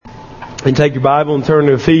And take your Bible and turn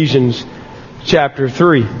to Ephesians chapter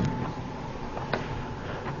 3.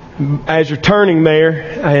 As you're turning there,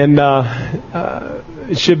 and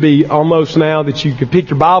it should be almost now that you could pick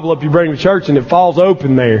your Bible up, you bring to church, and it falls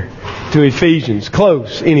open there to Ephesians.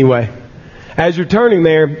 Close, anyway. As you're turning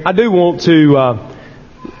there, I do want to,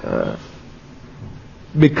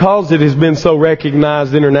 because it has been so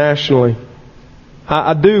recognized internationally,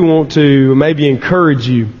 I do want to maybe encourage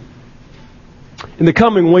you. In the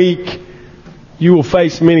coming week, you will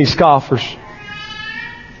face many scoffers.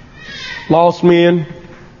 Lost men,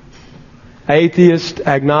 atheists,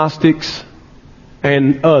 agnostics,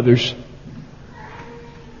 and others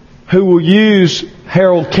who will use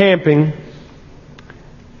Harold Camping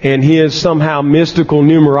and his somehow mystical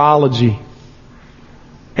numerology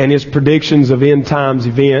and his predictions of end times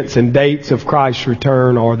events and dates of Christ's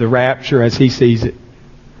return or the rapture as he sees it.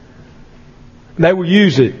 They will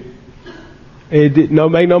use it.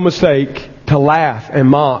 Make no mistake, to laugh and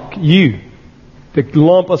mock you, to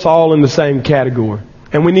lump us all in the same category.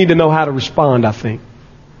 And we need to know how to respond, I think.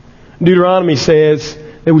 Deuteronomy says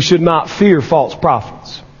that we should not fear false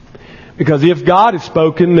prophets. Because if God has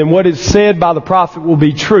spoken, then what is said by the prophet will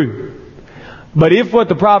be true. But if what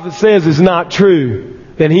the prophet says is not true,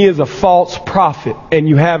 then he is a false prophet, and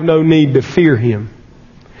you have no need to fear him.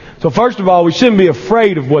 So first of all, we shouldn't be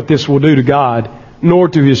afraid of what this will do to God, nor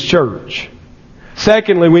to His church.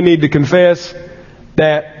 Secondly, we need to confess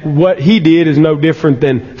that what He did is no different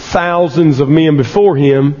than thousands of men before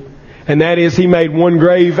Him, and that is He made one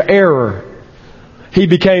grave error. He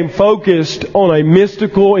became focused on a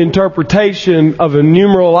mystical interpretation of a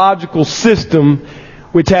numerological system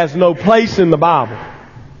which has no place in the Bible.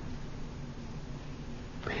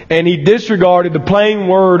 And he disregarded the plain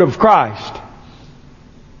word of Christ,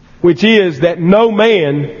 which is that no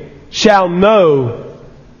man shall know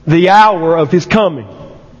the hour of His coming.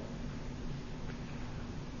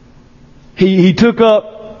 He took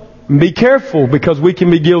up, be careful because we can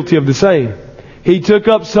be guilty of the same. He took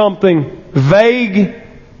up something vague,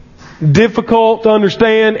 difficult to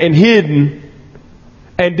understand, and hidden,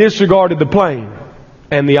 and disregarded the plain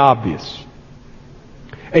and the obvious.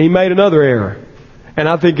 And he made another error, and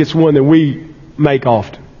I think it's one that we make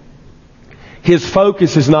often. His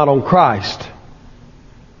focus is not on Christ.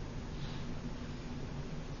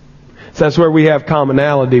 So that's where we have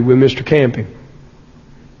commonality with Mr. Camping.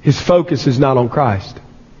 His focus is not on Christ.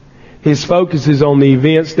 His focus is on the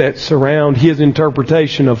events that surround his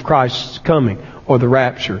interpretation of Christ's coming, or the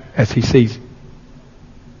rapture as he sees it.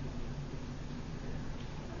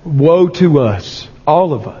 Woe to us,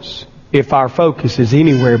 all of us, if our focus is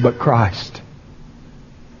anywhere but Christ.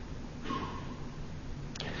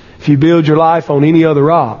 If you build your life on any other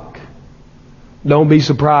rock, don't be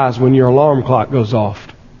surprised when your alarm clock goes off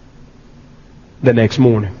the next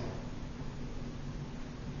morning.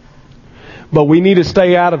 But we need to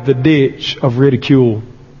stay out of the ditch of ridicule.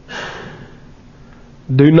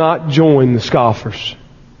 Do not join the scoffers.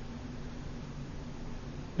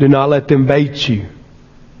 Do not let them bait you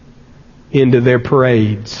into their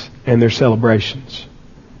parades and their celebrations.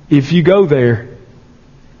 If you go there,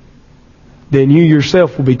 then you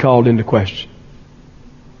yourself will be called into question.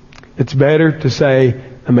 It's better to say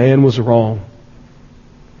a man was wrong.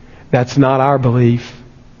 That's not our belief.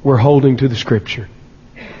 We're holding to the Scripture.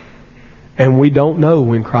 And we don't know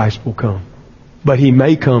when Christ will come. But He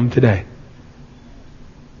may come today.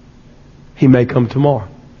 He may come tomorrow.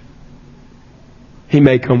 He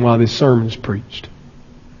may come while this sermon is preached.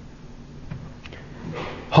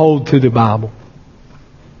 Hold to the Bible.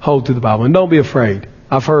 Hold to the Bible. And don't be afraid.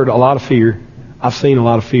 I've heard a lot of fear. I've seen a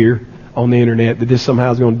lot of fear on the internet that this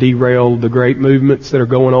somehow is going to derail the great movements that are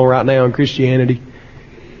going on right now in Christianity.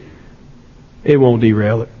 It won't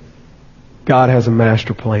derail it. God has a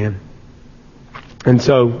master plan. And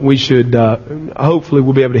so we should, hopefully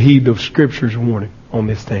we'll be able to heed the Scripture's warning on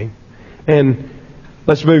this thing. And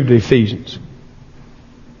let's move to Ephesians.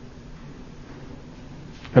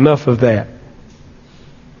 Enough of that.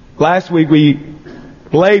 Last week we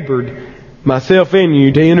labored, myself and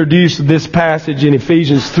you, to introduce this passage in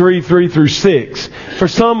Ephesians 3:3-6. For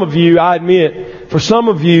some of you, I admit, for some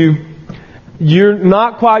of you, you're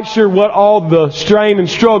not quite sure what all the strain and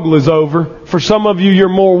struggle is over. For some of you, you're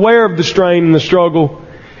more aware of the strain and the struggle.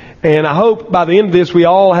 And I hope by the end of this, we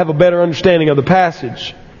all have a better understanding of the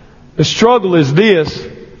passage. The struggle is this.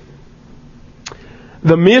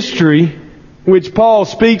 The mystery which Paul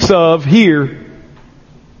speaks of here,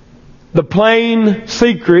 the plain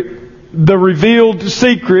secret, the revealed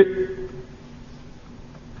secret,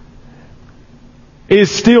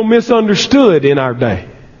 is still misunderstood in our day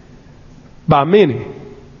by many.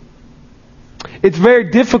 It's very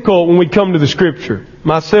difficult when we come to the Scripture,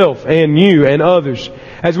 myself and you and others.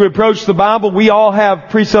 As we approach the Bible, we all have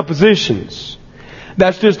presuppositions.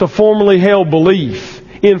 That's just a formally held belief,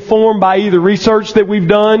 informed by either research that we've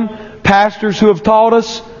done, pastors who have taught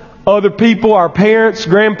us, other people, our parents,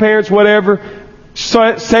 grandparents, whatever,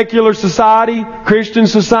 secular society, Christian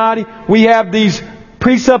society. We have these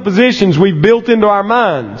presuppositions we've built into our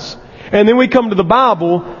minds. And then we come to the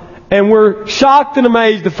Bible, and we're shocked and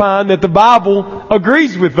amazed to find that the Bible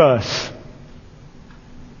agrees with us.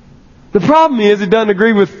 The problem is it doesn't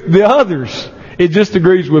agree with the others. It just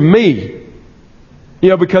agrees with me.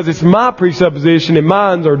 Because it's my presupposition and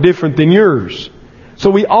mine are different than yours. So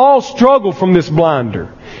we all struggle from this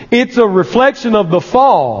blinder. It's a reflection of the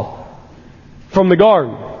fall from the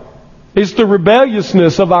garden. It's the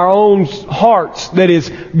rebelliousness of our own hearts that has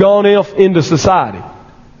gone off into society.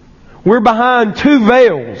 We're behind two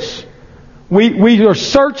veils. We are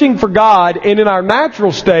searching for God, and in our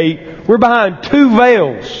natural state, we're behind two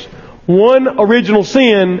veils. One, original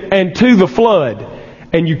sin, and two, the flood.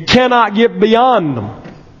 And you cannot get beyond them.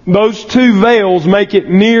 Those two veils make it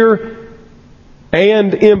near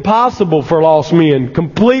and impossible for lost men.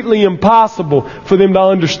 Completely impossible for them to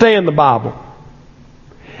understand the Bible.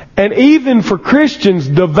 And even for Christians,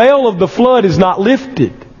 the veil of the flood is not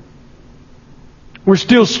lifted. We're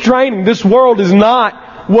still straining. This world is not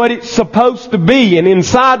what it's supposed to be. And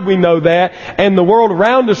inside we know that. And the world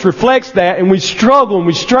around us reflects that. And we struggle and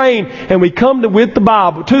we strain. And we come to the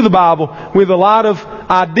Bible with a lot of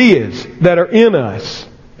ideas that are in us.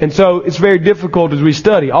 And so it's very difficult as we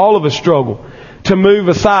study. All of us struggle to move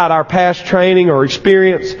aside our past training or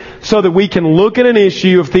experience so that we can look at an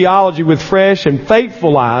issue of theology with fresh and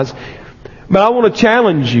faithful eyes. But I want to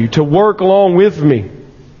challenge you to work along with me.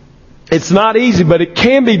 It's not easy, but it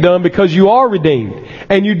can be done because you are redeemed.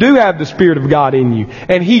 And you do have the Spirit of God in you.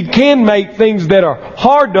 And He can make things that are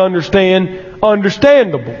hard to understand,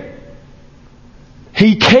 understandable.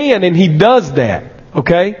 He can, and He does that.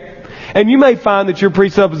 Okay? And you may find that your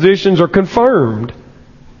presuppositions are confirmed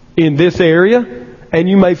in this area, and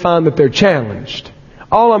you may find that they're challenged.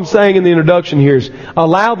 All I'm saying in the introduction here is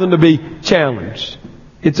allow them to be challenged.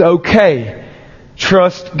 It's okay.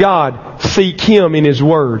 Trust God. Seek Him in His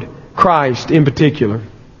Word. Christ in particular.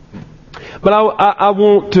 But I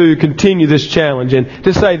want to continue this challenge and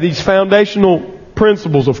to say these foundational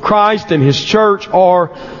principles of Christ and His church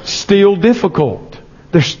are still difficult.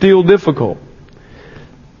 They're still difficult.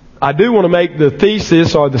 I do want to make the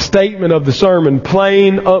thesis or the statement of the sermon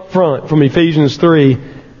plain up front from Ephesians 3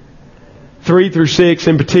 through 6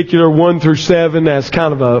 in particular, 1 through 7 as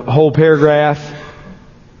kind of a whole paragraph.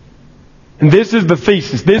 And this is the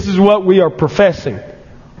thesis. This is what we are professing.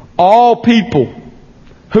 All people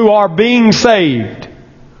who are being saved,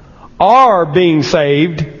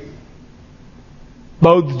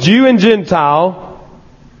 both Jew and Gentile,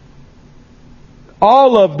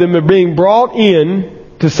 all of them are being brought in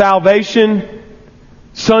to salvation,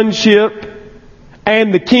 sonship,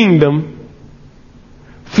 and the kingdom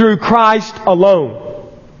through Christ alone.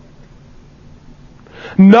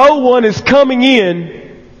 No one is coming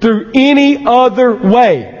in through any other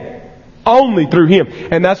way. Only through Him.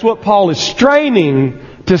 And that's what Paul is straining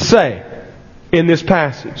to say in this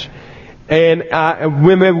passage. And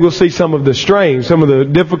maybe we'll see some of the strain, some of the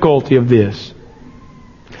difficulty of this.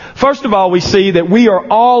 First of all, we see that we are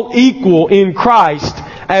all equal in Christ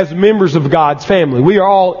as members of God's family. We are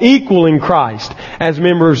all equal in Christ as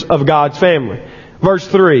members of God's family. Verse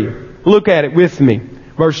 3. Look at it with me.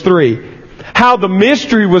 Verse 3. How the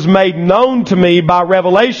mystery was made known to me by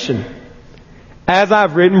revelation, as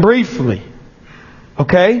I've written briefly.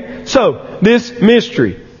 Okay? So, this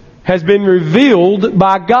mystery has been revealed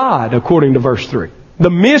by God, according to verse 3. The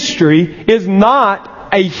mystery is not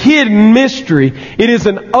a hidden mystery. It is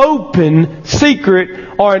an open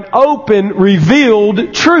secret or an open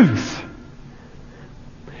revealed truth.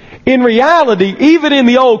 In reality, even in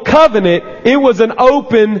the Old Covenant, it was an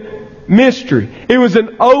open mystery. It was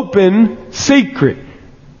an open secret.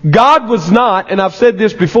 God was not, and I've said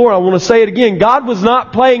this before, I want to say it again, God was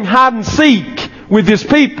not playing hide and seek with His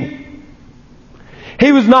people.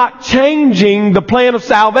 He was not changing the plan of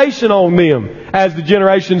salvation on them as the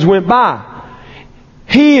generations went by.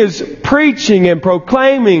 He is preaching and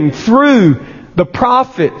proclaiming through the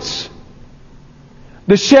prophets,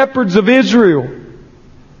 the shepherds of Israel.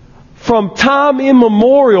 From time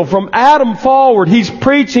immemorial, from Adam forward, He's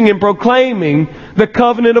preaching and proclaiming the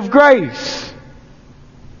covenant of grace.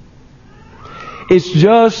 It's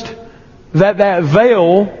just that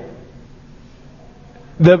veil,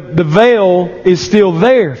 the veil is still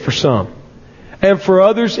there for some. And for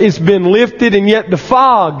others, it's been lifted, and yet the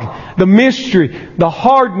fog, the mystery, the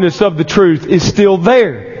hardness of the truth is still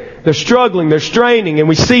there. They're struggling, they're straining, and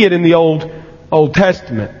we see it in the Old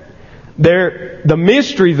Testament. The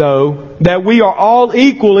mystery, though, that we are all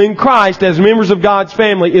equal in Christ as members of God's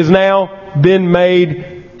family is now been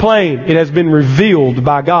made plain. It has been revealed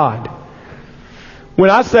by God. When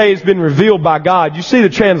I say it's been revealed by God, you see the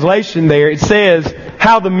translation there. It says,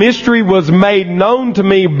 how the mystery was made known to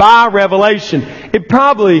me by revelation.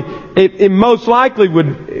 It most likely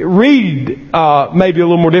would read maybe a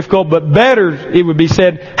little more difficult, but better it would be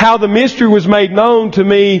said, how the mystery was made known to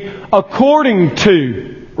me according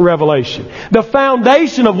to revelation. The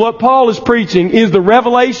foundation of what Paul is preaching is the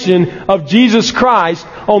revelation of Jesus Christ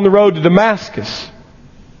on the road to Damascus.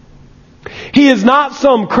 He is not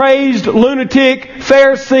some crazed lunatic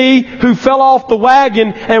Pharisee who fell off the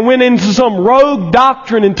wagon and went into some rogue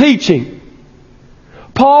doctrine and teaching.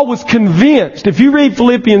 Paul was convinced. If you read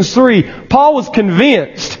Philippians 3, Paul was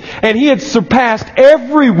convinced, and he had surpassed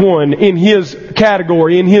everyone in his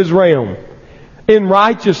category, in his realm, in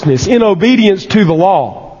righteousness, in obedience to the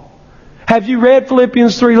law. Have you read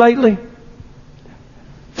Philippians 3 lately?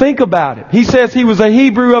 Think about it. He says he was a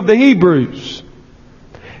Hebrew of the Hebrews.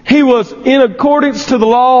 He was, in accordance to the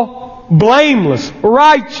law, blameless,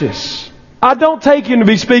 righteous. I don't take him to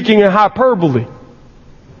be speaking in hyperbole.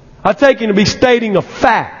 I take him to be stating a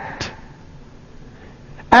fact.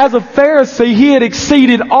 As a Pharisee, he had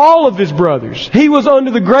exceeded all of his brothers. He was under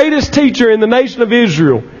the greatest teacher in the nation of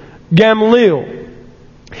Israel, Gamaliel.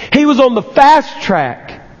 He was on the fast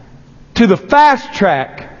track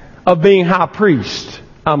of being high priest,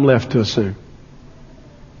 I'm left to assume.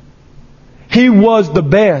 He was the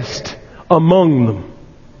best among them.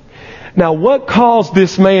 Now, what caused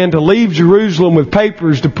this man to leave Jerusalem with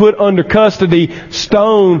papers to put under custody,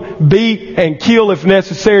 stone, beat, and kill if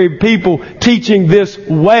necessary people teaching this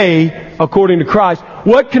way according to Christ?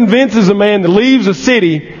 What convinces a man that leaves a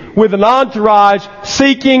city with an entourage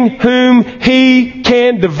seeking whom he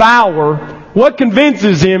can devour? What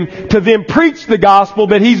convinces him to then preach the gospel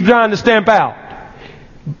that he's trying to stamp out?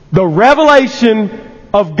 The revelation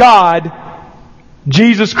of God,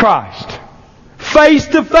 Jesus Christ. Face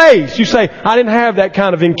to face. You say, I didn't have that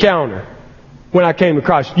kind of encounter when I came to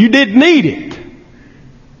Christ. You didn't need it.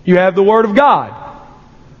 You have the Word of God.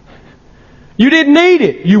 You didn't need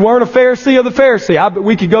it. You weren't a Pharisee of the Pharisee.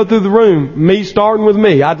 We could go through the room, me starting with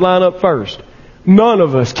me. I'd line up first. None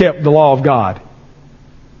of us kept the law of God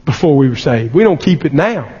before we were saved. We don't keep it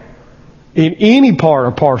now. In any part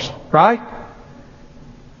or parcel, right?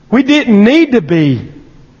 We didn't need to be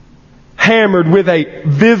hammered with a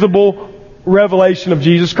visible revelation of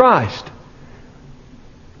Jesus Christ.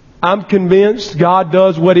 I'm convinced God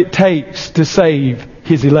does what it takes to save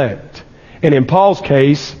His elect. And in Paul's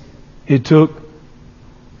case, it took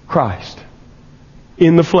Christ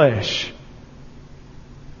in the flesh.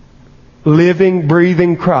 Living,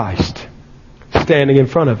 breathing Christ standing in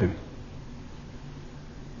front of him.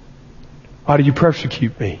 Why do you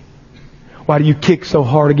persecute me? Why do you kick so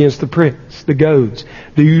hard against the pricks, the goads?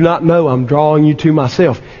 Do you not know I'm drawing you to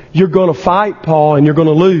myself? You're going to fight, Paul, and you're going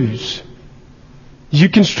to lose. You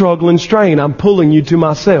can struggle and strain. I'm pulling you to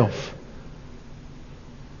myself.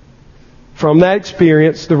 From that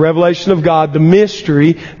experience, the revelation of God, the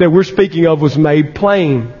mystery that we're speaking of, was made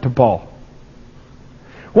plain to Paul.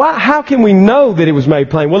 How can we know that it was made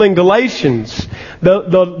plain? Well, in Galatians,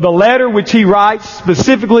 the letter which he writes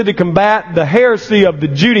specifically to combat the heresy of the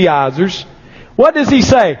Judaizers, what does he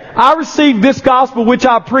say? I received this gospel which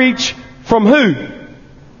I preach from who?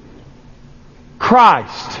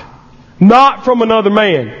 Christ. Not from another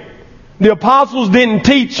man. The apostles didn't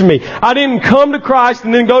teach me. I didn't come to Christ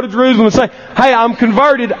and then go to Jerusalem and say, hey, I'm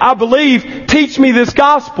converted, I believe, teach me this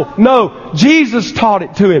gospel. No, Jesus taught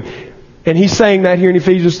it to him. And he's saying that here in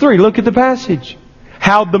Ephesians 3. Look at the passage.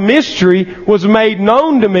 How the mystery was made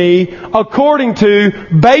known to me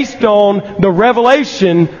based on the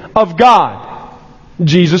revelation of God,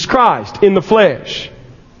 Jesus Christ, in the flesh.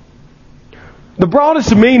 The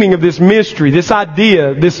broadest meaning of this mystery, this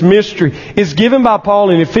idea, this mystery, is given by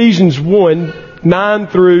Paul in Ephesians 1, 9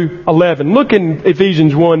 through 11. Look in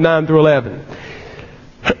Ephesians 1, 9 through 11.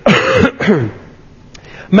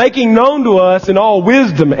 Making known to us in all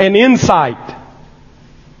wisdom and insight.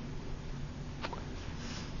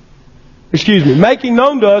 Making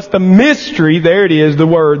known to us the mystery, there it is, the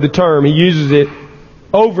word, the term. He uses it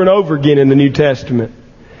over and over again in the New Testament.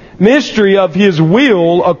 Mystery of His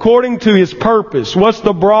will according to His purpose. What's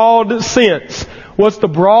the broad sense? What's the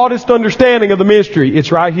broadest understanding of the mystery?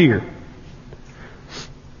 It's right here.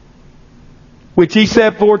 Which He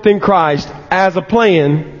set forth in Christ as a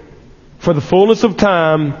plan for the fullness of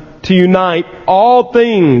time to unite all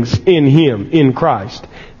things in Him, in Christ.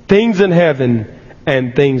 Things in heaven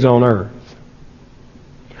and things on earth.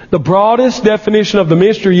 The broadest definition of the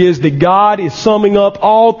mystery is that God is summing up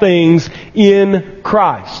all things in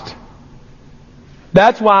Christ.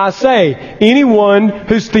 That's why I say, anyone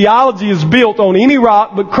whose theology is built on any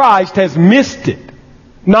rock but Christ has missed it.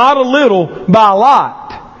 Not a little, by a lot.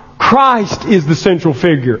 Christ is the central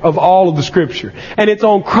figure of all of the Scripture. And it's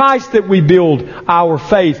on Christ that we build our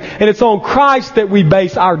faith. And it's on Christ that we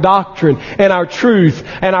base our doctrine and our truth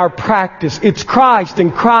and our practice. It's Christ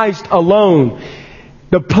and Christ alone.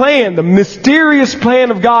 The plan, the mysterious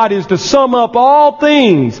plan of God is to sum up all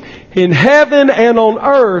things in heaven and on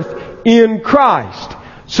earth in Christ.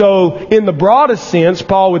 So, in the broadest sense,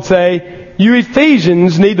 Paul would say, you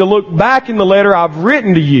Ephesians need to look back in the letter I've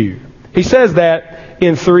written to you. He says that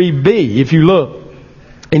in 3b. If you look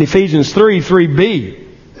in Ephesians 3b,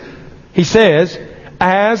 he says,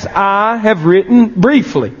 as I have written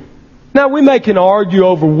briefly. Now, we can argue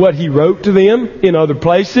over what he wrote to them in other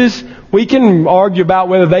places. We can argue about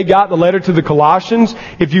whether they got the letter to the Colossians.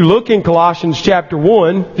 If you look in Colossians chapter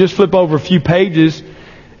 1, just flip over a few pages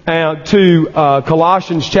to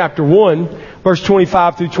Colossians chapter 1, verse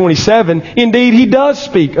 25 through 27. Indeed, he does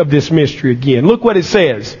speak of this mystery again. Look what it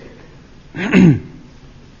says.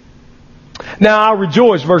 Now I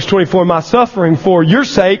rejoice, verse 24, in my suffering for your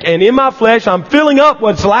sake, and in my flesh I'm filling up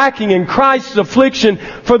what's lacking in Christ's affliction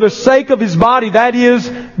for the sake of His body, that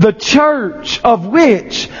is, the church, of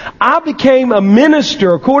which I became a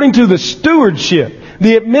minister according to the stewardship,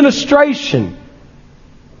 the administration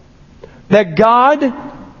that God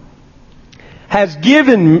has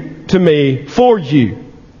given to me for you,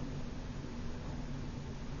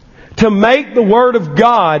 to make the Word of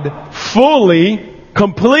God fully,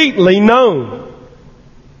 completely known.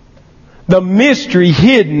 The mystery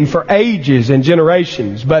hidden for ages and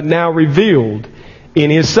generations, but now revealed in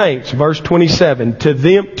His saints. Verse 27, to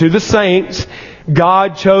the saints,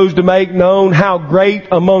 God chose to make known how great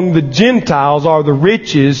among the Gentiles are the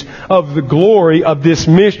riches of the glory of this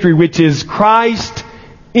mystery, which is Christ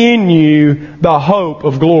in you, the hope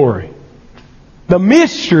of glory. The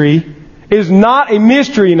mystery is not a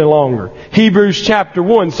mystery any longer. Hebrews chapter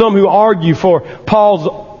 1. Some who argue for Paul's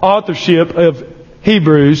authorship of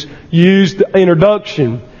Hebrews use the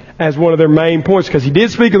introduction as one of their main points, because he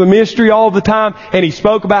did speak of the mystery all the time, and he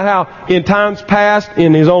spoke about how in times past,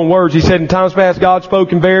 in his own words, he said in times past God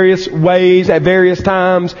spoke in various ways at various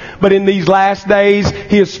times, but in these last days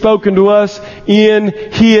He has spoken to us in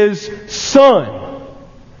His Son.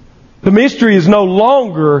 The mystery is no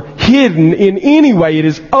longer hidden in any way. It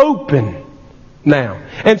is open now.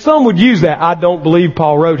 And some would use that. I don't believe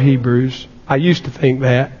Paul wrote Hebrews. I used to think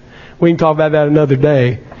that. We can talk about that another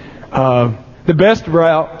day. The best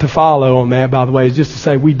route to follow on that, by the way, is just to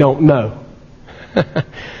say we don't know.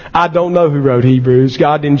 I don't know who wrote Hebrews.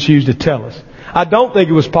 God didn't choose to tell us. I don't think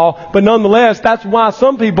it was Paul, but nonetheless, that's why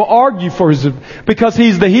some people argue for his, because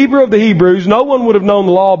he's the Hebrew of the Hebrews. No one would have known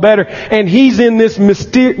the law better, and he's in this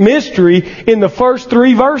mystery in the first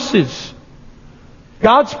 3 verses.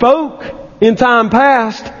 God spoke in time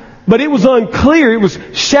past, but it was unclear. It was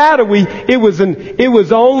shadowy. It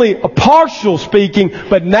was only a partial speaking,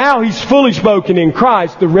 but now He's fully spoken in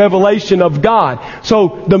Christ, the revelation of God.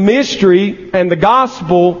 So the mystery and the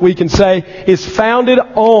gospel, we can say, is founded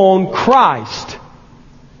on Christ.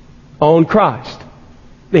 On Christ.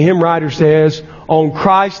 The hymn writer says, on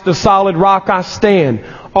Christ the solid rock I stand.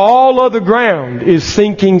 All other ground is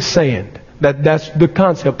sinking sand. That's the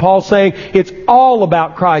concept. Paul's saying it's all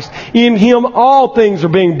about Christ. In Him all things are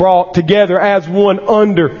being brought together as one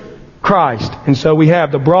under Christ. And so we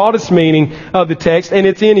have the broadest meaning of the text, and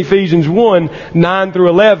it's in Ephesians 1, 9 through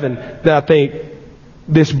 11, that I think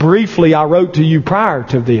this briefly I wrote to you prior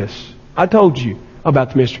to this. I told you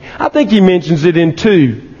about the mystery. I think he mentions it in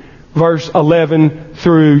 2, verse 11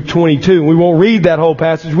 through 22. We won't read that whole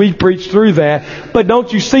passage. We preached through that. But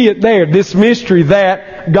don't you see it there? This mystery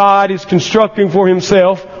that God is constructing for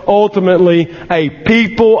Himself, ultimately a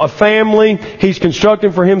people, a family. He's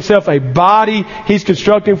constructing for Himself a body. He's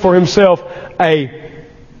constructing for Himself a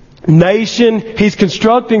nation. He's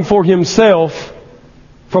constructing for Himself,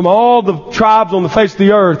 from all the tribes on the face of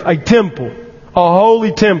the earth, a temple, a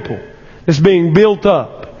holy temple that's being built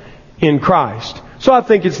up in Christ. So I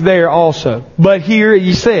think it's there also. But here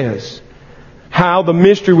he says, how the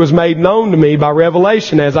mystery was made known to me by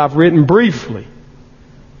revelation, as I've written briefly.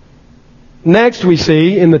 Next we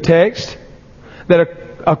see in the text that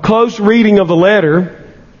a close reading of the letter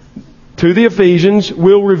to the Ephesians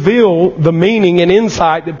will reveal the meaning and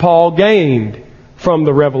insight that Paul gained from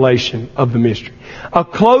the revelation of the mystery. A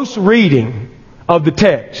close reading of the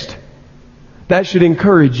text, that should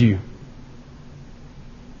encourage you.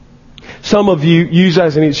 Some of you use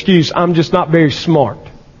as an excuse, I'm just not very smart.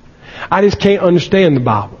 I just can't understand the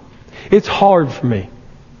Bible. It's hard for me.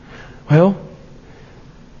 Well,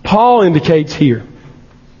 Paul indicates here,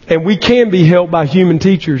 and we can be helped by human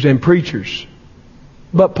teachers and preachers,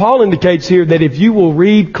 but Paul indicates here that if you will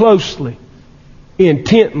read closely,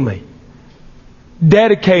 intently,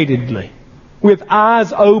 dedicatedly, with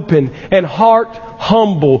eyes open and heart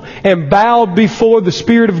humble and bowed before the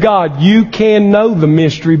Spirit of God, you can know the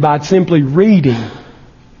mystery by simply reading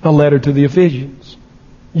the letter to the Ephesians.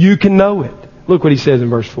 You can know it. Look what he says in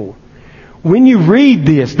verse 4. When you read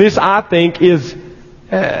this I think is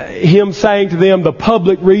him saying to them the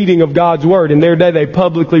public reading of God's Word. In their day they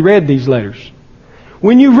publicly read these letters.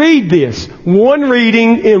 When you read this, one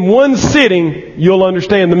reading in one sitting, you'll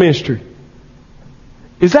understand the mystery.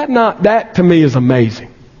 Is that not, that to me is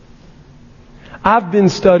amazing. I've been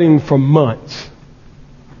studying for months.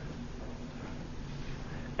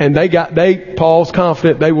 And Paul's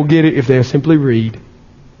confident they will get it if they'll simply read.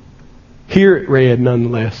 Hear it read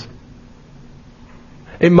nonetheless.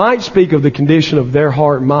 It might speak of the condition of their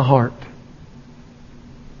heart and my heart.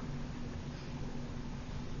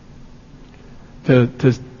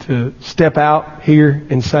 To step out here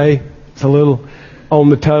and say, it's a little on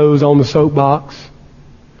the toes, on the soapbox.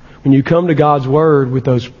 When you come to God's Word with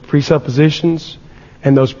those presuppositions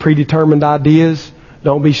and those predetermined ideas,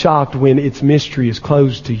 don't be shocked when its mystery is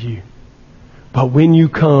closed to you. But when you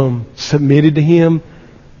come submitted to Him,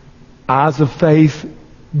 eyes of faith,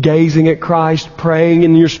 gazing at Christ, praying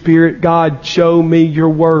in your spirit, God, show me your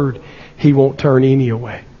Word, He won't turn any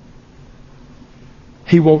away.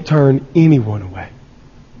 He won't turn anyone away.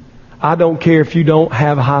 I don't care if you don't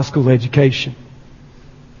have a high school education.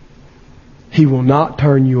 He will not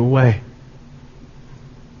turn you away.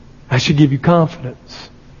 I should give you confidence.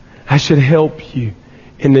 I should help you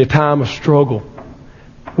in the time of struggle.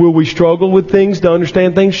 Will we struggle with things to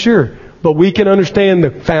understand things? Sure. But we can understand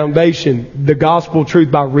the foundation, the gospel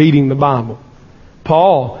truth by reading the Bible.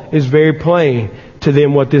 Paul is very plain to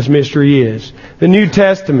them what this mystery is. The New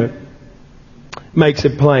Testament makes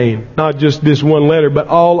it plain. Not just this one letter, but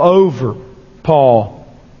all over Paul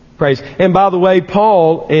prays. And by the way,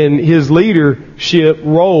 Paul in his leadership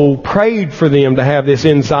role prayed for them to have this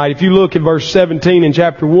insight. If you look at verse 17 in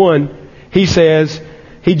chapter 1, he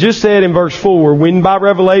just said in verse 4, when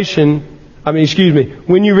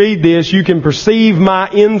you read this, you can perceive my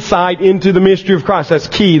insight into the mystery of Christ. That's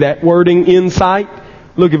key, that wording, insight.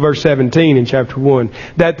 Look at verse 17 in chapter 1.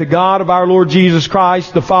 That the God of our Lord Jesus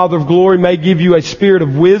Christ, the Father of glory, may give you a spirit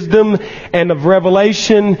of wisdom and of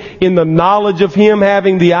revelation in the knowledge of Him,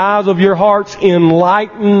 having the eyes of your hearts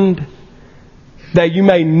enlightened, that you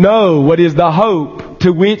may know what is the hope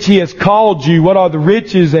to which He has called you, what are the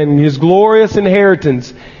riches and His glorious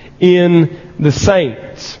inheritance in the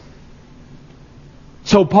saints.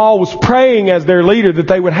 So Paul was praying as their leader that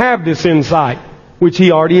they would have this insight, which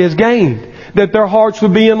he already has gained. That their hearts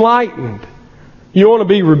would be enlightened. You want to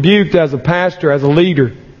be rebuked as a pastor, as a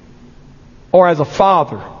leader, or as a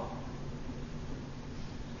father.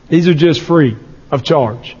 These are just free of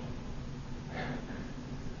charge.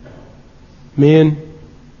 Men,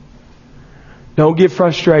 don't get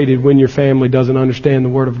frustrated when your family doesn't understand the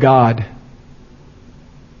Word of God.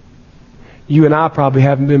 You and I probably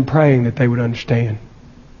haven't been praying that they would understand.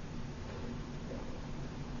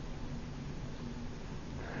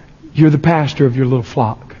 You're the pastor of your little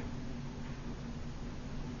flock.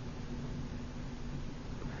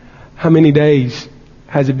 How many days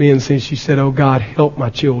has it been since you said, oh God, help my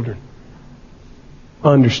children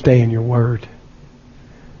understand your Word.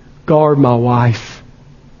 Guard my wife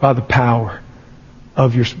by the power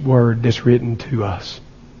of your Word that's written to us.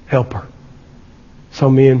 Help her. So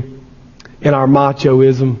men, in our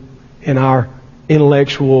machoism, in our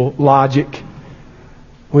intellectual logic,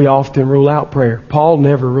 we often rule out prayer. Paul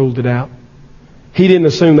never ruled it out. He didn't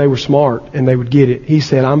assume they were smart and they would get it. He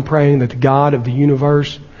said, I'm praying that the God of the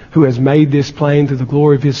universe, who has made this plain through the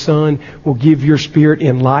glory of His Son, will give your spirit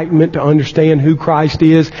enlightenment to understand who Christ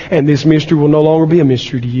is, and this mystery will no longer be a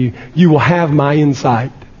mystery to you. You will have my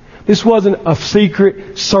insight. This wasn't a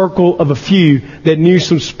secret circle of a few that knew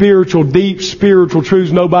some deep spiritual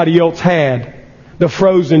truths nobody else had. The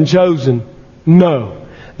frozen chosen. No.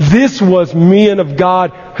 This was men of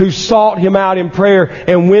God who sought Him out in prayer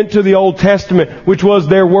and went to the Old Testament, which was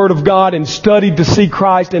their Word of God, and studied to see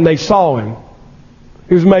Christ, and they saw Him.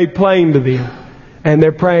 It was made plain to them. And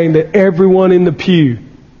they're praying that everyone in the pew,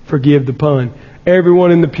 forgive the pun,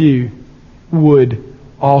 everyone in the pew would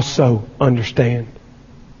also understand.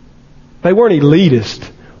 They weren't elitist.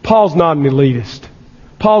 Paul's not an elitist.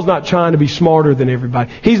 Paul's not trying to be smarter than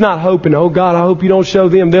everybody. He's not hoping, oh God, I hope you don't show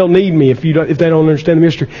them. They'll need me if they don't understand the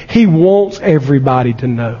mystery. He wants everybody to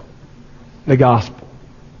know the gospel.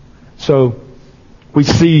 So we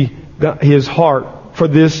see his heart for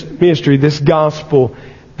this mystery, this gospel,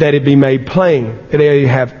 that it be made plain, that they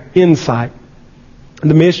have insight.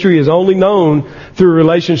 The mystery is only known through a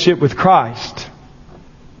relationship with Christ.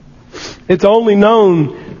 It's only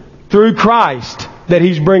known through Christ that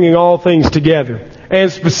He's bringing all things together. And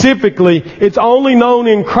specifically, it's only known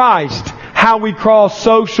in Christ how we cross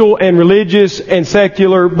social and religious and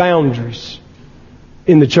secular boundaries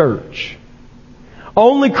in the church.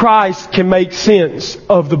 Only Christ can make sense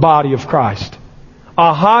of the body of Christ.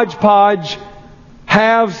 A hodgepodge,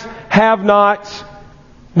 haves, have-nots,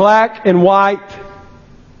 black and white,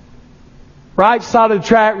 right side of the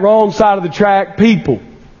track, wrong side of the track people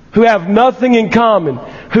who have nothing in common,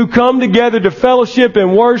 who come together to fellowship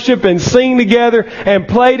and worship and sing together and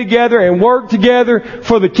play together and work together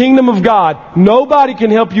for the kingdom of God. Nobody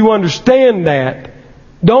can help you understand that.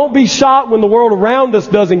 Don't be shocked when the world around us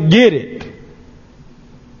doesn't get it.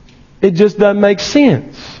 It just doesn't make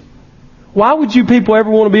sense. Why would you people ever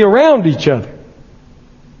want to be around each other?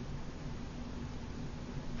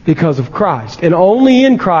 Because of Christ. And only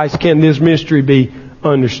in Christ can this mystery be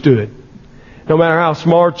understood. No matter how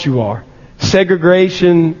smart you are,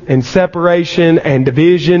 segregation and separation and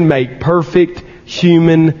division make perfect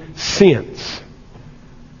human sense.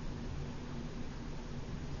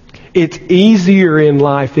 It's easier in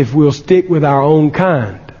life if we'll stick with our own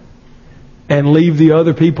kind and leave the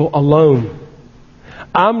other people alone.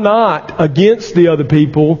 I'm not against the other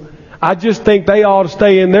people. I just think they ought to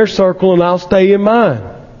stay in their circle and I'll stay in mine.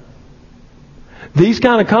 These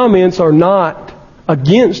kind of comments are not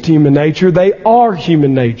against human nature. They are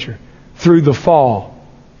human nature through the fall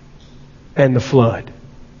and the flood.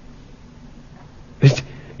 It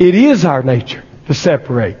is our nature to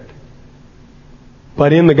separate.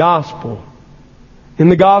 But in the gospel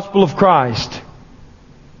of Christ,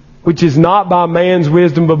 which is not by man's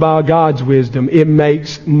wisdom but by God's wisdom, it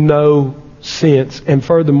makes no sense. And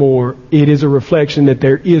furthermore, it is a reflection that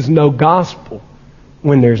there is no gospel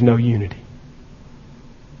when there's no unity.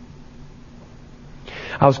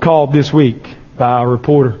 I was called this week by a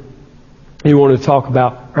reporter. He wanted to talk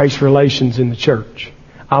about race relations in the church.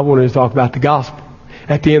 I wanted to talk about the gospel.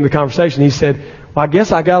 At the end of the conversation, he said, well, I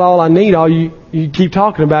guess I got all I need. All you keep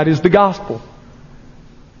talking about is the gospel.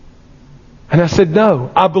 And I said,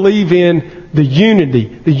 no, I believe in the unity,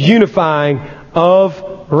 the unifying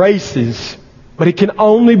of races. But it can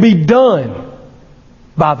only be done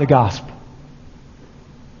by the gospel.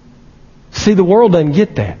 See, the world doesn't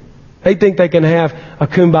get that. They think they can have a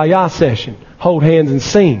kumbaya session, hold hands and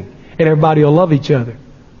sing, and everybody will love each other.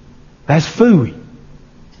 That's phooey.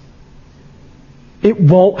 It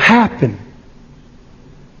won't happen.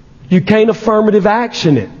 You can't affirmative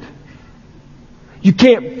action it. You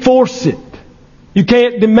can't force it. You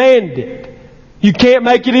can't demand it. You can't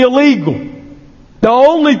make it illegal. The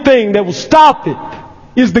only thing that will stop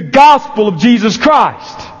it is the gospel of Jesus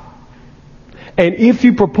Christ. And if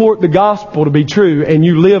you purport the gospel to be true and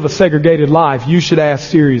you live a segregated life, you should ask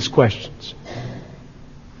serious questions.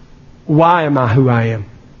 Why am I who I am?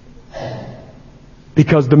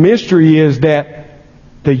 Because the mystery is that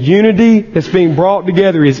the unity that's being brought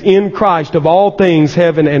together is in Christ of all things,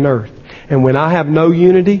 heaven and earth. And when I have no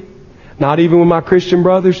unity, not even with my Christian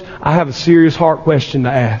brothers, I have a serious heart question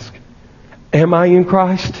to ask. Am I in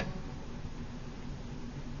Christ?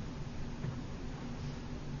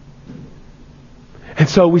 And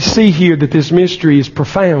so we see here that this mystery is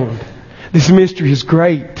profound. This mystery is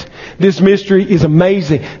great. This mystery is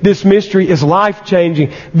amazing. This mystery is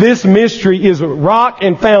life-changing. This mystery is a rock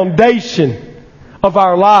and foundation of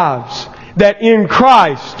our lives. That in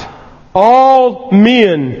Christ, all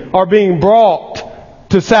men are being brought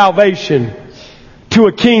to salvation, to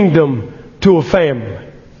a kingdom, to a family.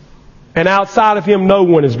 And outside of Him, no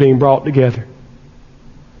one is being brought together.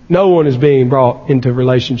 No one is being brought into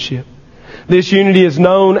relationship. This unity is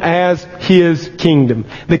known as His kingdom.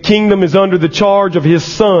 The kingdom is under the charge of His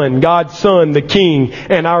Son, God's Son, the King,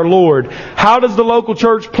 and our Lord. How does the local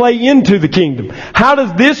church play into the kingdom? How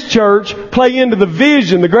does this church play into the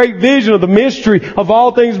vision, the great vision of the mystery of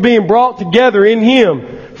all things being brought together in Him,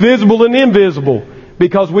 visible and invisible?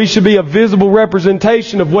 Because we should be a visible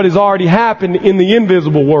representation of what has already happened in the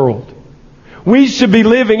invisible world. We should be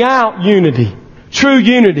living out unity. True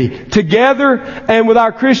unity, together and with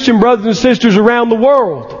our Christian brothers and sisters around the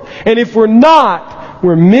world. And if we're not,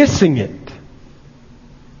 we're missing it.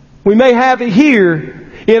 We may have it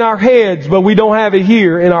here, in our heads, but we don't have it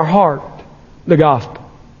here in our heart. The gospel.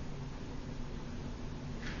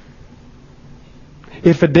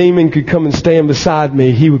 If a demon could come and stand beside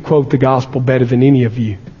me, he would quote the gospel better than any of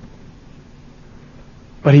you.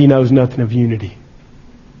 But he knows nothing of unity.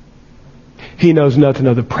 He knows nothing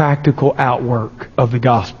of the practical outwork of the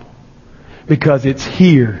gospel. Because it's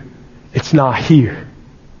here. It's not here.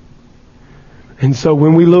 And so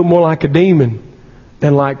when we look more like a demon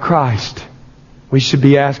than like Christ, we should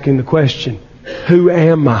be asking the question, who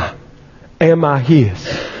am I? Am I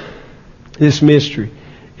His? This mystery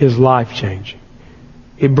is life-changing.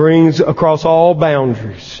 It brings across all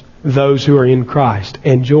boundaries those who are in Christ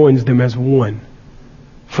and joins them as one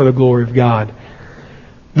for the glory of God.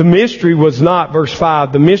 The mystery was not, verse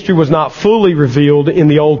 5, the mystery was not fully revealed in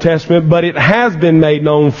the Old Testament, but it has been made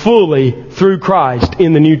known fully through Christ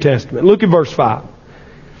in the New Testament. Look at verse 5.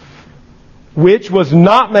 Which was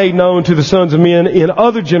not made known to the sons of men in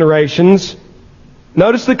other generations.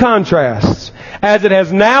 Notice the contrasts. As it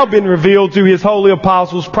has now been revealed to His holy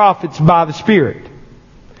apostles, prophets by the Spirit.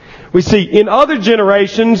 We see, in other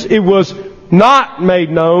generations, it was not made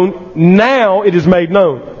known. Now it is made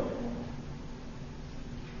known.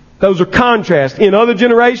 Those are contrasts. In other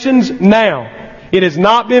generations, now. It has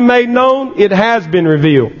not been made known. It has been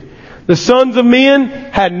revealed. The sons of men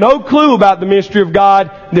had no clue about the mystery of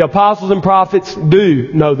God. The apostles and prophets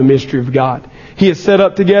do know the mystery of God. He has set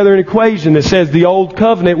up together an equation that says the old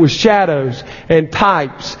covenant was shadows and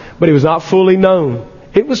types, but it was not fully known.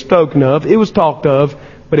 It was spoken of. It was talked of.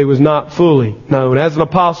 But it was not fully known. As an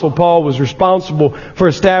apostle, Paul was responsible for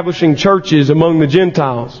establishing churches among the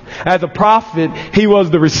Gentiles. As a prophet, he was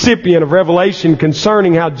the recipient of revelation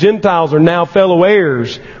concerning how Gentiles are now fellow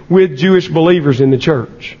heirs with Jewish believers in the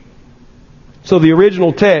church. So the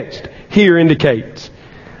original text here indicates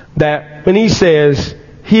that when he says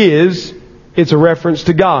His, it's a reference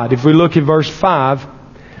to God. If we look at verse 5,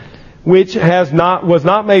 which was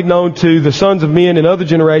not made known to the sons of men in other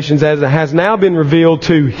generations, as it has now been revealed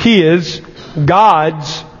to His,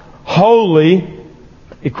 God's, holy,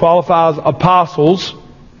 it qualifies apostles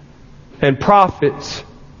and prophets.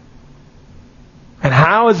 And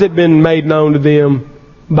how has it been made known to them?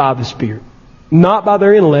 By the Spirit. Not by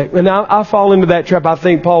their intellect. And I fall into that trap. I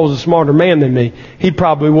think Paul was a smarter man than me. He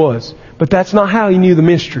probably was. But that's not how he knew the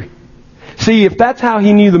mystery. See, if that's how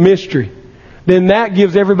he knew the mystery, then that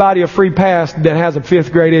gives everybody a free pass that has a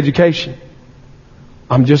 5th grade education.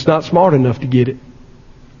 I'm just not smart enough to get it.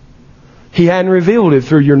 He hadn't revealed it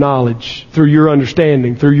through your knowledge, through your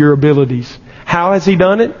understanding, through your abilities. How has He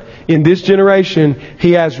done it? In this generation,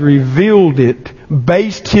 He has revealed it,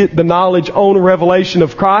 based the knowledge on a revelation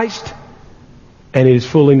of Christ, and it is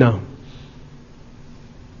fully known.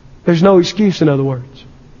 There's no excuse, in other words.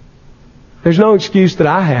 There's no excuse that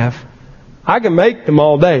I have. I can make them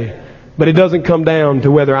all day. But it doesn't come down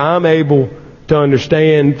to whether I'm able to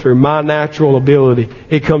understand through my natural ability.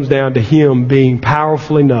 It comes down to Him being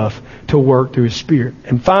powerful enough to work through His Spirit.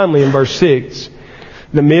 And finally, in verse 6,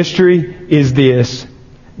 the mystery is this.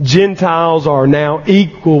 Gentiles are now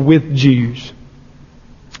equal with Jews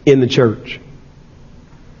in the church.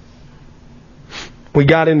 We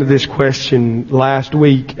got into this question last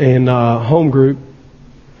week in home group.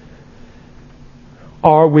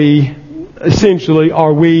 Are we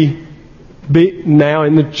now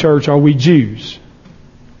in the church, are we Jews?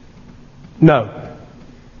 No.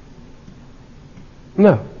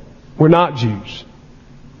 No. We're not Jews.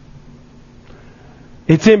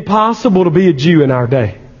 It's impossible to be a Jew in our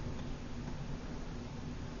day.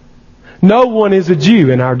 No one is a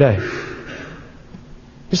Jew in our day.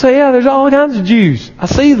 You say, yeah, there's all kinds of Jews. I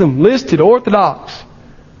see them listed, Orthodox.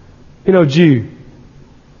 Jew.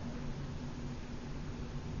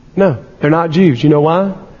 No, they're not Jews. You know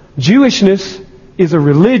why? Jewishness is a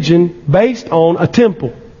religion based on a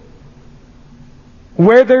temple.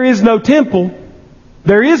 Where there is no temple,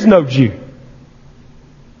 there is no Jew.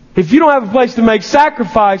 If you don't have a place to make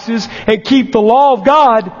sacrifices and keep the law of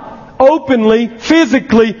God openly,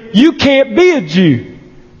 physically, you can't be a Jew.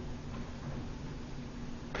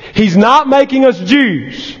 He's not making us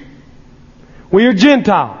Jews. We are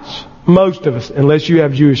Gentiles. Most of us, unless you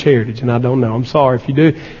have Jewish heritage, and I don't know. I'm sorry if you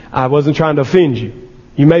do. I wasn't trying to offend you.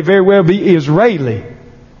 You may very well be Israeli.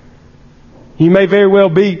 You may very well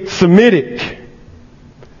be Semitic.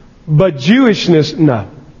 But Jewishness, no.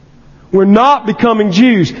 We're not becoming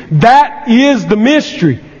Jews. That is the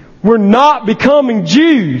mystery. We're not becoming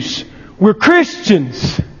Jews. We're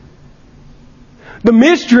Christians. The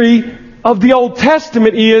mystery of the Old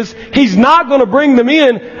Testament is He's not going to bring them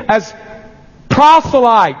in as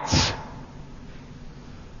proselytes.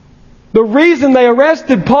 The reason they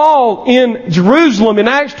arrested Paul in Jerusalem in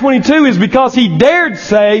Acts 22 is because he dared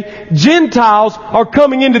say Gentiles are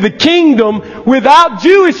coming into the kingdom without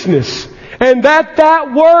Jewishness. And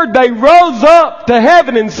that word, they rose up to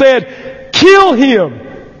heaven and said, kill him.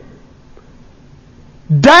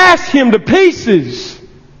 Dash him to pieces.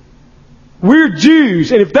 We're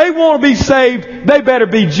Jews, and if they want to be saved, they better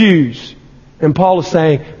be Jews. And Paul is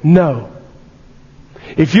saying, no.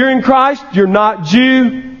 If you're in Christ, you're not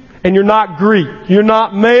Jew and you're not Greek. You're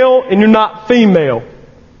not male and you're not female.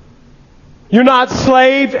 You're not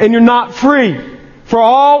slave and you're not free. For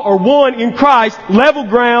all are one in Christ, level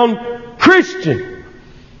ground Christian.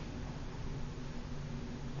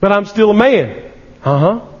 But I'm still a man.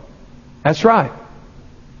 That's right.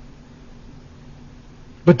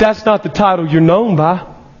 But that's not the title you're known by.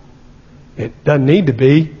 It doesn't need to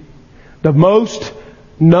be. The most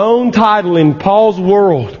known title in Paul's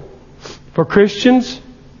world for Christians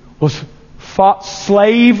was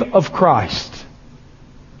slave of Christ.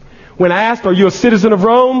 When asked, are you a citizen of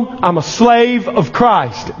Rome? I'm a slave of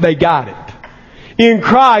Christ. They got it. In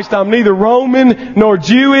Christ, I'm neither Roman nor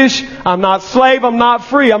Jewish. I'm not slave. I'm not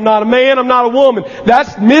free. I'm not a man. I'm not a woman.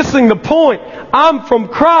 That's missing the point. I'm from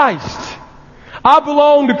Christ. I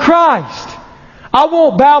belong to Christ. I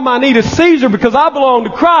won't bow my knee to Caesar because I belong to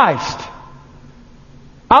Christ.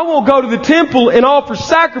 I won't go to the temple and offer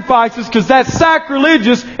sacrifices because that's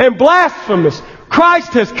sacrilegious and blasphemous.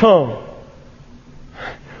 Christ has come.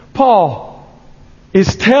 Paul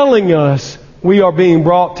is telling us we are being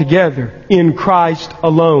brought together in Christ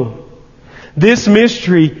alone. This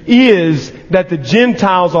mystery is that the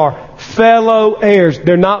Gentiles are fellow heirs.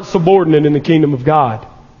 They're not subordinate in the kingdom of God.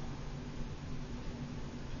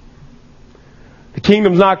 The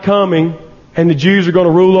kingdom's not coming and the Jews are going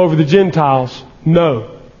to rule over the Gentiles.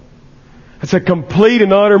 No. It's a complete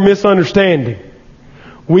and utter misunderstanding.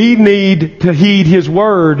 We need to heed His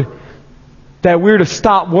word that we're to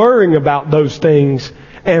stop worrying about those things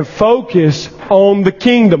and focus on the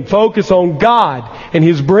kingdom. Focus on God and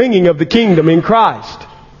His bringing of the kingdom in Christ.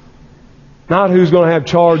 Not who's going to have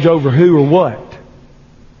charge over who or what.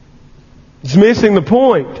 It's missing the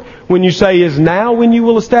point when you say, is now when you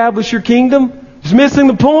will establish your kingdom? It's missing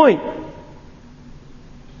the point.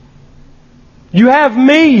 You have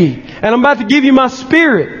me, and I'm about to give you my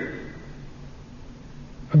Spirit.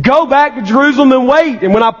 Go back to Jerusalem and wait.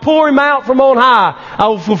 And when I pour Him out from on high, I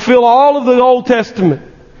will fulfill all of the Old Testament.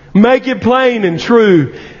 Make it plain and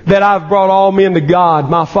true that I've brought all men to God.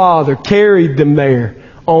 My Father carried them there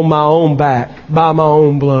on my own back, by my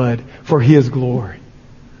own blood, for His glory.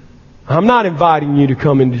 I'm not inviting you to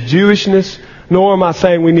come into Jewishness, nor am I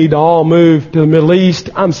saying we need to all move to the Middle East.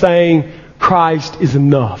 I'm saying Christ is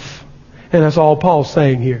enough. And that's all Paul's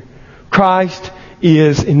saying here. Christ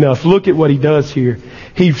is enough. Look at what he does here.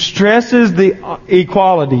 He stresses the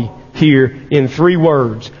equality here in 3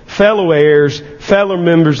 words. Fellow heirs, fellow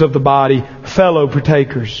members of the body, fellow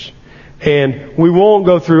partakers. And we won't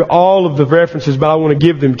go through all of the references, but I want to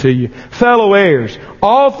give them to you. Fellow heirs.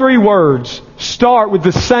 All 3 words start with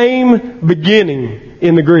the same beginning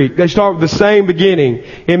in the Greek. They start with the same beginning.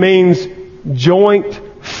 It means joint,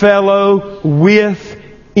 fellow, with,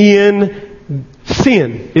 in,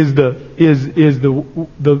 sin is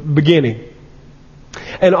the beginning.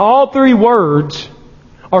 And all 3 words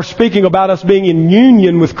are speaking about us being in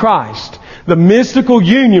union with Christ. The mystical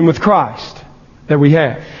union with Christ that we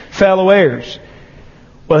have. Fellow heirs.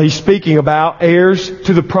 Well, he's speaking about heirs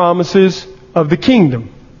to the promises of the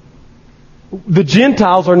kingdom. The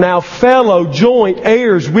Gentiles are now fellow joint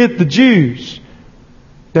heirs with the Jews.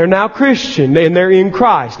 They're now Christian and they're in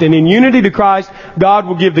Christ. And in unity to Christ, God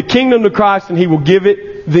will give the kingdom to Christ and He will give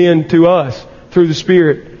it then to us through the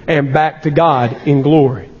Spirit and back to God in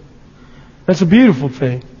glory. That's a beautiful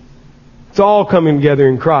thing. It's all coming together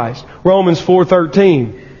in Christ. Romans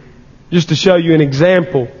 4:13. Just to show you an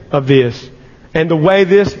example of this. And the way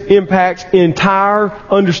this impacts entire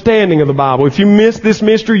understanding of the Bible. If you miss this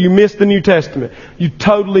mystery, you miss the New Testament. You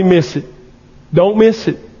totally miss it. Don't miss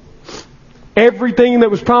it. Everything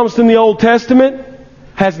that was promised in the Old Testament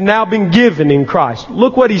has now been given in Christ.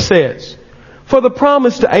 Look what he says. For the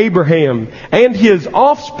promise to Abraham and his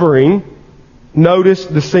offspring, notice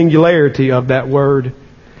the singularity of that word,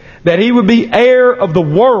 that he would be heir of the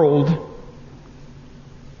world,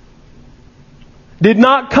 did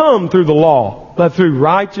not come through the law, but through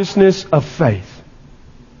righteousness of faith.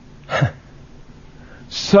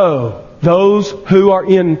 So, those who are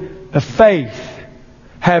in the faith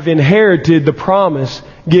have inherited the promise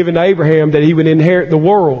given to Abraham that he would inherit the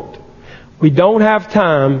world. We don't have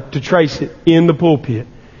time to trace it in the pulpit.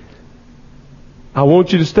 I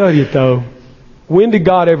want you to study it though. When did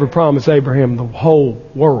God ever promise Abraham the whole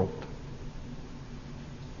world?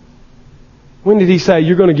 When did He say,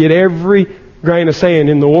 you're going to get every grain of sand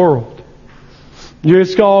in the world?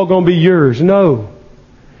 It's all going to be yours. No.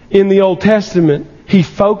 In the Old Testament, He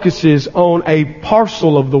focuses on a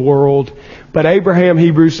parcel of the world. But Abraham,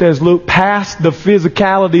 Hebrews says, looked past the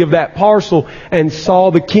physicality of that parcel and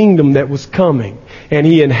saw the kingdom that was coming. And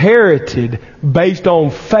he inherited based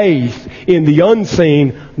on faith in the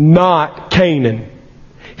unseen, not Canaan.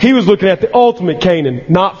 He was looking at the ultimate Canaan,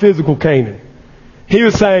 not physical Canaan. He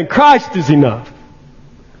was saying Christ is enough.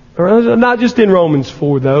 Not just in Romans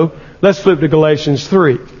 4 though. Let's flip to Galatians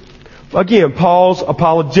 3. Again, Paul's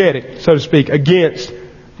apologetic, so to speak, against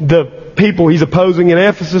the people he's opposing in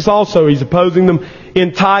Ephesus also. He's opposing them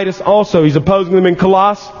in Titus also. He's opposing them in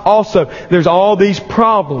Colossae also. There's all these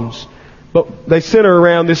problems. But they center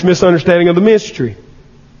around this misunderstanding of the mystery.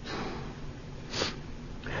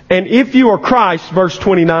 And if you are Christ, verse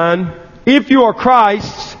 29, if you are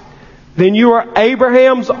Christ's, then you are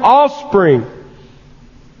Abraham's offspring,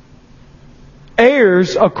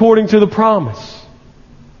 heirs according to the promise.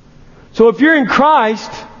 So if you're in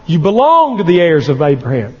Christ, you belong to the heirs of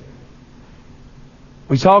Abraham.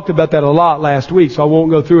 We talked about that a lot last week, so I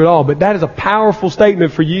won't go through it all. But that is a powerful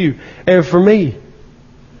statement for you and for me.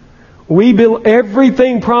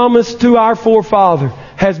 Everything promised to our forefather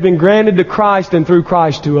has been granted to Christ and through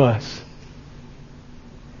Christ to us.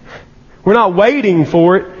 We're not waiting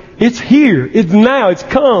for it. It's here. It's now. It's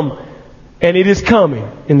come. And it is coming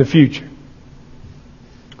in the future.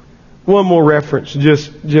 One more reference,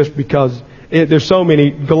 just because there's so many.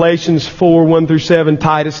 Galatians 4, 1 through 7,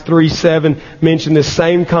 Titus 3, 7 mention this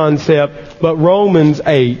same concept. But Romans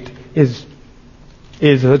 8 is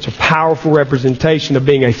such a powerful representation of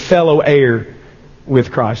being a fellow heir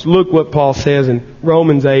with Christ. Look what Paul says in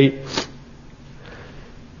Romans 8,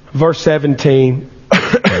 verse 17.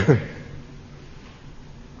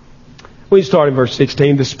 We start in verse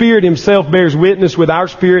 16. The Spirit Himself bears witness with our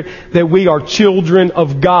spirit that we are children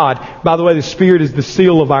of God. By the way, the Spirit is the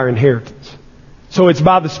seal of our inheritance. So it's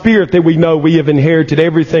by the Spirit that we know we have inherited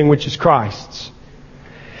everything which is Christ's.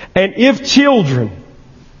 And if children,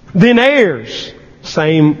 then heirs.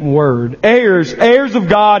 Same word. Heirs of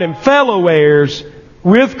God and fellow heirs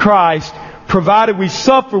with Christ, provided we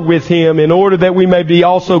suffer with Him in order that we may be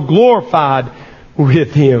also glorified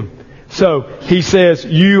with Him. So, he says,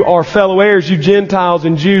 you are fellow heirs, you Gentiles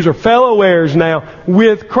and Jews are fellow heirs now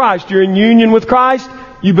with Christ. You're in union with Christ,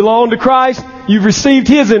 you belong to Christ, you've received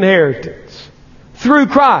His inheritance through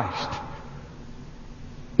Christ.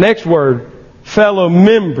 Next word, fellow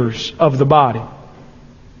members of the body.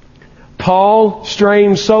 Paul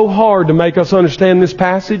strains so hard to make us understand this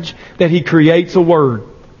passage that he creates a word.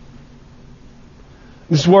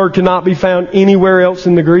 This word cannot be found anywhere else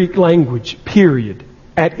in the Greek language, period.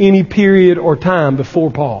 At any period or time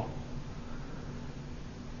before Paul.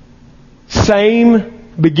 Same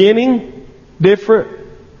beginning, different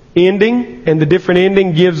ending, and the different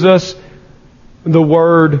ending gives us the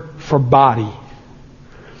word for body.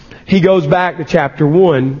 He goes back to chapter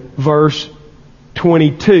 1, verse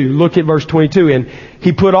 22. Look at verse 22. And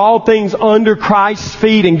He put all things under Christ's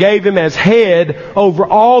feet and gave Him as head over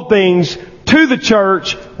all things to the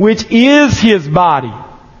church, which is His body.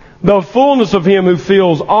 The fullness of Him who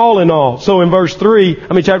fills all in all. So in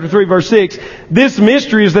chapter 3, verse 6, this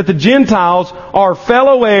mystery is that the Gentiles are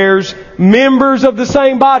fellow heirs, members of the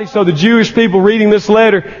same body. So the Jewish people reading this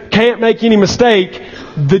letter can't make any mistake.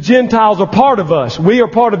 The Gentiles are part of us. We are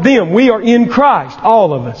part of them. We are in Christ,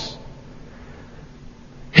 all of us.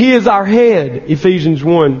 He is our head, Ephesians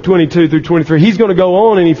 1, 22 through 23. He's going to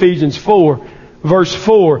go on in Ephesians 4, verse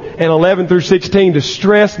 4 and 11 through 16 to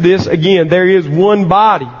stress this again. There is one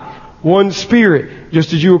body, one Spirit,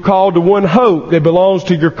 just as you were called to one hope that belongs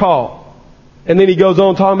to your call. And then he goes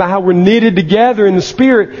on talking about how we're knitted together in the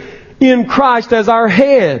Spirit in Christ as our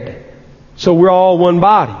head. So we're all one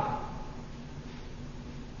body.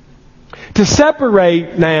 To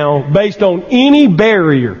separate now based on any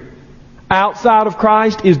barrier outside of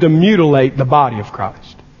Christ is to mutilate the body of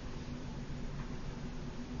Christ.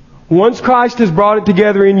 Once Christ has brought it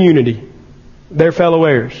together in unity, they're fellow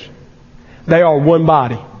heirs. They are one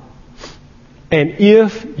body. And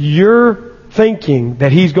if you're thinking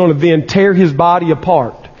that He's going to then tear His body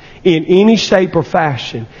apart in any shape or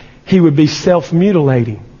fashion, He would be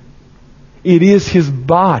self-mutilating. It is His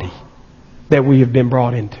body that we have been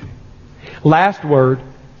brought into. Last word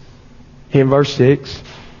in verse 6,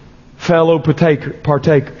 fellow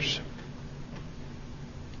partakers.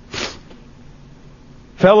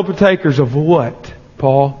 Fellow partakers of what,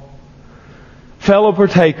 Paul? Fellow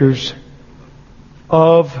partakers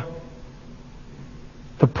of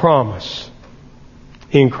the promise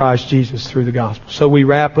in Christ Jesus through the gospel. So we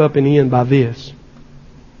wrap up and end by this.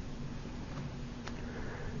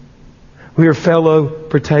 We are fellow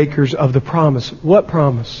partakers of the promise. What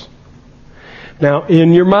promise? Now,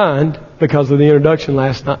 in your mind, because of the introduction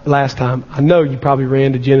last time, I know you probably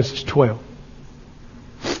ran to Genesis 12.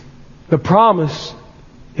 The promise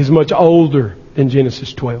is much older than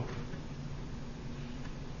Genesis 12.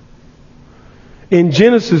 In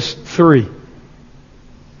Genesis 3,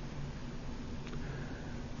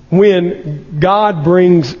 when God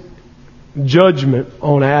brings judgment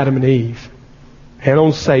on Adam and Eve, and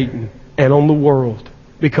on Satan, and on the world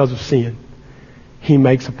because of sin, He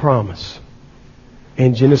makes a promise.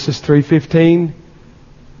 In Genesis 3:15,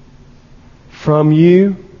 from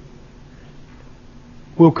you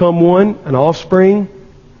will come one, an offspring,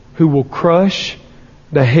 who will crush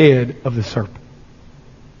the head of the serpent.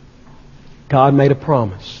 God made a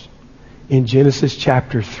promise in Genesis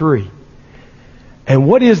chapter 3. And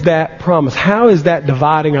what is that promise? How is that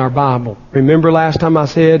dividing our Bible? Remember last time I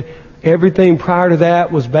said everything prior to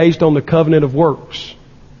that was based on the covenant of works.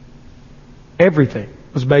 Everything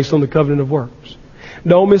was based on the covenant of works.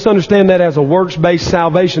 Don't misunderstand that as a works-based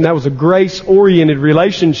salvation. That was a grace-oriented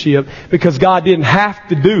relationship because God didn't have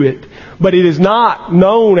to do it. But it is not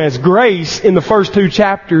known as grace in the first 2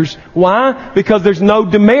 chapters. Why? Because there's no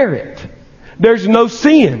demerit. There's no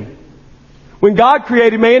sin. When God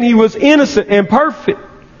created man, He was innocent and perfect.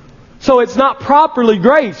 So it's not properly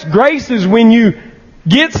grace. Grace is when you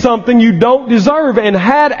get something you don't deserve. And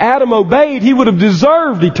had Adam obeyed, he would have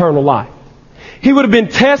deserved eternal life. He would have been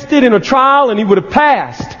tested in a trial and he would have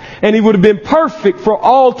passed. And he would have been perfect for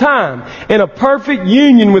all time. In a perfect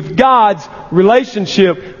union with God's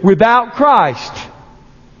relationship without Christ.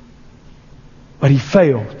 But he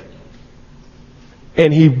failed.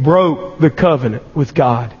 And he broke the covenant with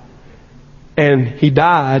God. And he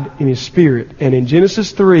died in his spirit. And in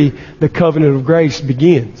Genesis 3, the covenant of grace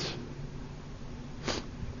begins.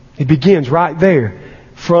 It begins right there.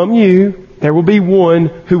 From you, there will be one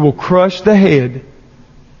who will crush the head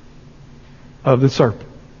of the serpent.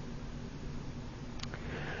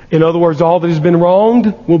 In other words, all that has been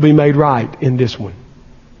wronged will be made right in this one.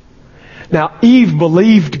 Now, Eve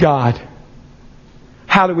believed God.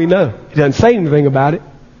 How do we know? It doesn't say anything about it,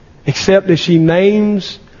 except that she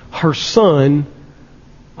names her son,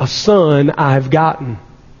 a son I've gotten.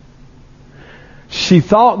 She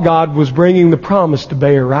thought God was bringing the promise to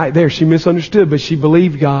bear right there. She misunderstood, but she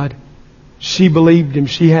believed God. She believed Him.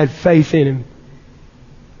 She had faith in Him.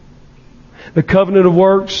 The covenant of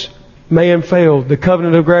works, man failed. The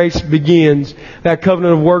covenant of grace begins. That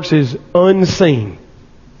covenant of works is unseen.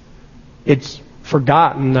 It's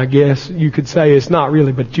forgotten, I guess. You could say it's not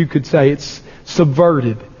really, but you could say it's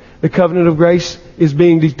subverted. The covenant of grace is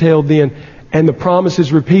being detailed then. And the promise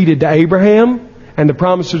is repeated to Abraham. And the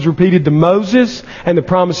promise is repeated to Moses. And the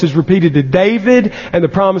promise is repeated to David. And the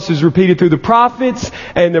promise is repeated through the prophets.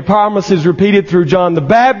 And the promise is repeated through John the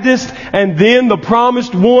Baptist. And then the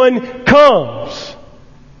promised one comes.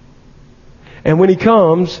 And when He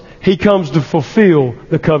comes to fulfill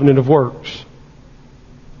the covenant of works.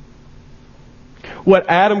 What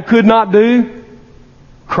Adam could not do,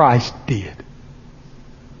 Christ did.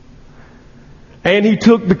 And He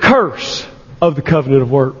took the curse of the covenant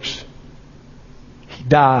of works. He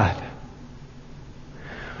died.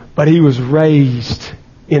 But He was raised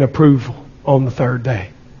in approval on the 3rd day.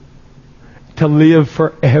 To live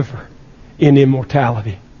forever in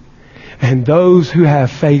immortality. And those who have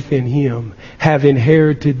faith in Him have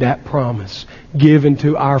inherited that promise given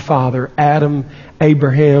to our father Adam,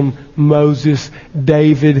 Abraham, Moses,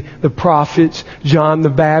 David, the prophets, John the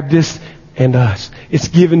Baptist, and us. It's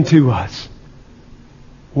given to us.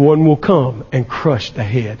 One will come and crush the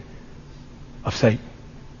head of Satan.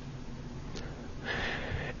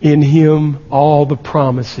 In Him, all the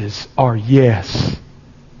promises are yes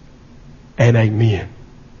and amen.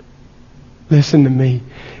 Listen to me.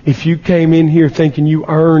 If you came in here thinking you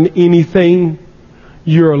earn anything,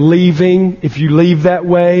 you're leaving. If you leave that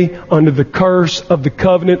way, under the curse of the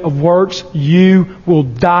covenant of works, you will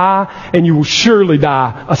die, and you will surely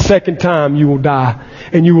die. A second time you will die,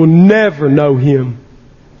 and you will never know Him.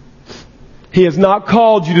 He has not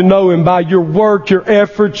called you to know Him by your work, your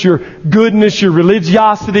efforts, your goodness, your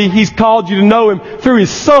religiosity. He's called you to know Him through His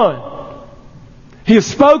Son. He has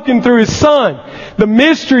spoken through His Son. The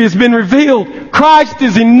mystery has been revealed. Christ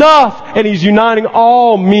is enough, and He's uniting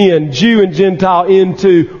all men, Jew and Gentile,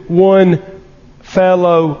 into one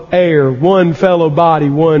fellow heir, one fellow body,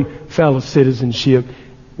 one fellow citizenship.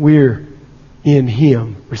 We're in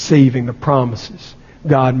Him, receiving the promises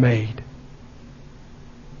God made.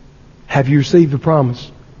 Have you received the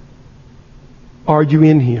promise? Are you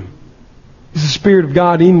in Him? Is the Spirit of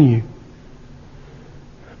God in you?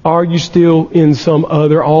 Are you still in some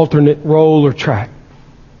other alternate role or track?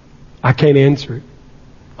 I can't answer it.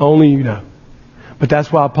 Only you know. But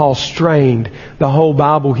that's why Paul strained. The whole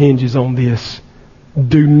Bible hinges on this.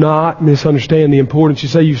 Do not misunderstand the importance. You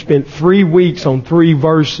say you've spent 3 weeks on 3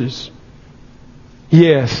 verses.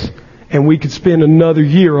 Yes, and we could spend another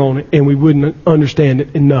year on it and we wouldn't understand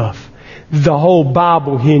it enough. The whole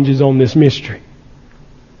Bible hinges on this mystery.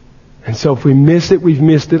 And so if we miss it, we've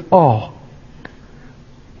missed it all.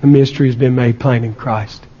 The mystery has been made plain in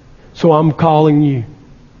Christ. So I'm calling you.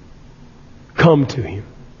 Come to Him.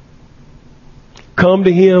 Come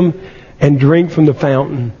to Him and drink from the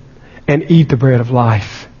fountain and eat the bread of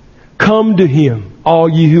life. Come to Him, all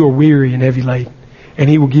you who are weary and heavy laden, and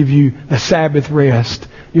He will give you the Sabbath rest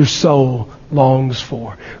your soul longs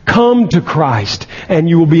for. Come to Christ and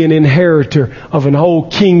you will be an inheritor of an whole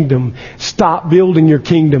kingdom. Stop building your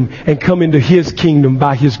kingdom and come into His kingdom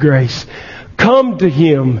by His grace. Come to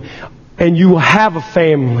Him and you will have a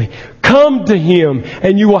family. Come to Him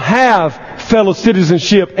and you will have fellow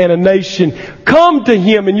citizenship and a nation. Come to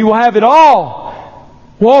Him and you will have it all.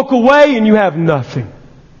 Walk away and you have nothing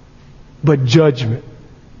but judgment,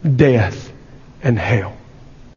 death, and hell.